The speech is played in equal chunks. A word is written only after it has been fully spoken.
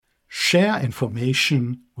Share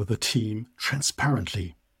information with the team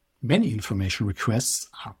transparently. Many information requests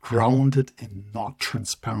are grounded in not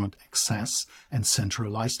transparent access and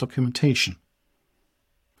centralized documentation.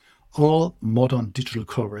 All modern digital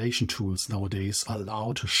collaboration tools nowadays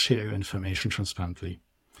allow to share information transparently.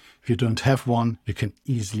 If you don't have one, you can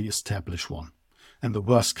easily establish one. In the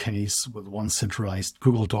worst case, with one centralized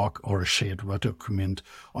Google Doc or a shared Word document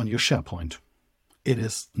on your SharePoint. It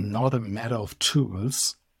is not a matter of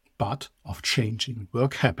tools, but of changing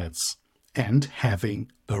work habits and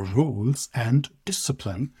having the rules and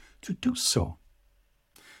discipline to do so.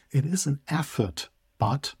 It is an effort,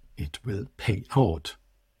 but it will pay out.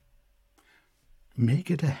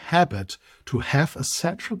 Make it a habit to have a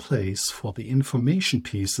central place for the information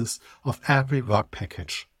pieces of every work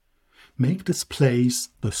package. Make this place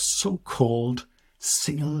the so-called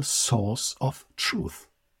single source of truth.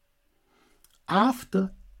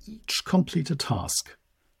 After each completed task,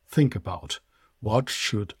 think about what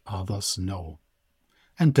should others know,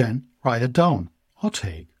 and then write it down or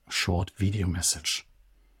take a short video message.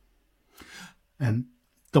 And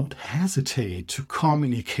don't hesitate to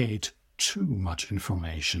communicate too much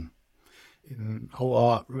information. In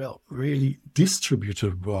our really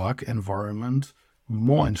distributed work environment,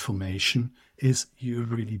 more information is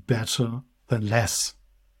usually better than less.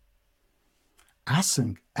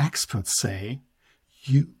 Async experts say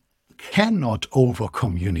you cannot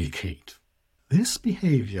over-communicate. This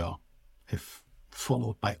behavior, if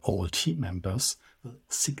followed by all team members, will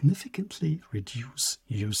significantly reduce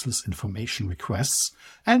useless information requests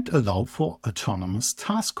and allow for autonomous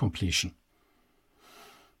task completion.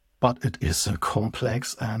 But it is a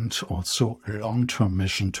complex and also long-term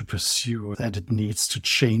mission to pursue, and it needs to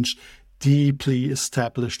change deeply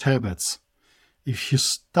established habits. If you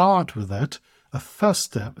start with it, a first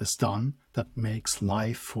step is done that makes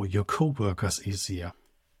life for your co-workers easier.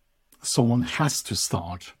 Someone has to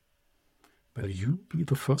start. Will you be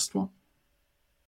the first one?